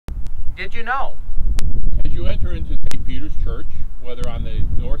Did you know? As you enter into St. Peter's Church, whether on the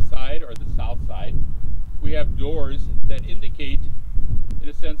north side or the south side, we have doors that indicate, in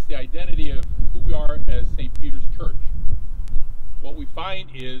a sense, the identity of who we are as St. Peter's Church. What we find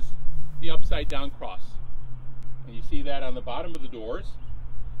is the upside down cross. And you see that on the bottom of the doors.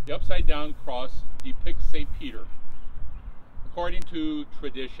 The upside down cross depicts St. Peter. According to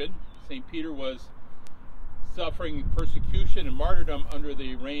tradition, St. Peter was suffering persecution and martyrdom under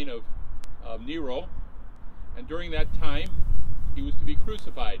the reign of Nero, and during that time he was to be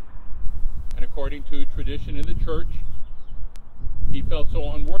crucified. And according to tradition in the church, he felt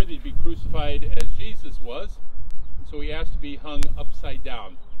so unworthy to be crucified as Jesus was, and so he asked to be hung upside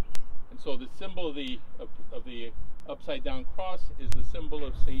down. And so the symbol of the upside down cross is the symbol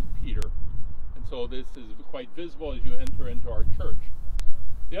of St. Peter. And so this is quite visible as you enter into our church.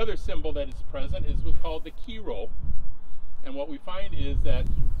 The other symbol that is present is what's called the Chi-Rho. And what we find is that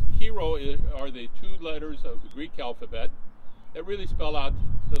the Chi-Rho are the two letters of the Greek alphabet that really spell out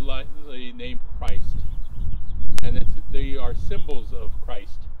the name Christ. And they are symbols of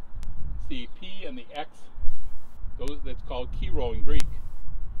Christ. It's the P and the X, that's called Chi-Rho in Greek.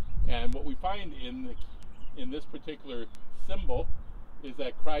 And what we find in this particular symbol is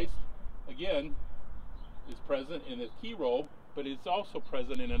that Christ, again, is present in the Chi-Rho, but it's also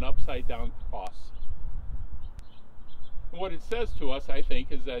present in an upside down cross. And what it says to us, I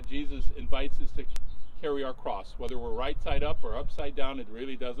think, is that Jesus invites us to carry our cross. Whether we're right side up or upside down, it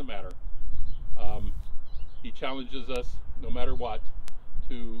really doesn't matter. He challenges us, no matter what,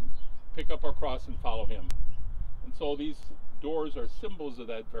 to pick up our cross and follow him. And so these doors are symbols of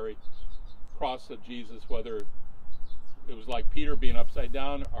that very cross of Jesus, whether it was like Peter being upside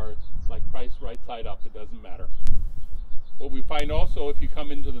down or like Christ right side up, it doesn't matter. What we find also, if you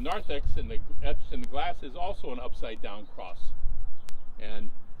come into the narthex, and the etched in the glass is also an upside down cross. And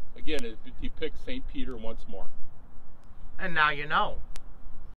again, it depicts St. Peter once more. And now you know.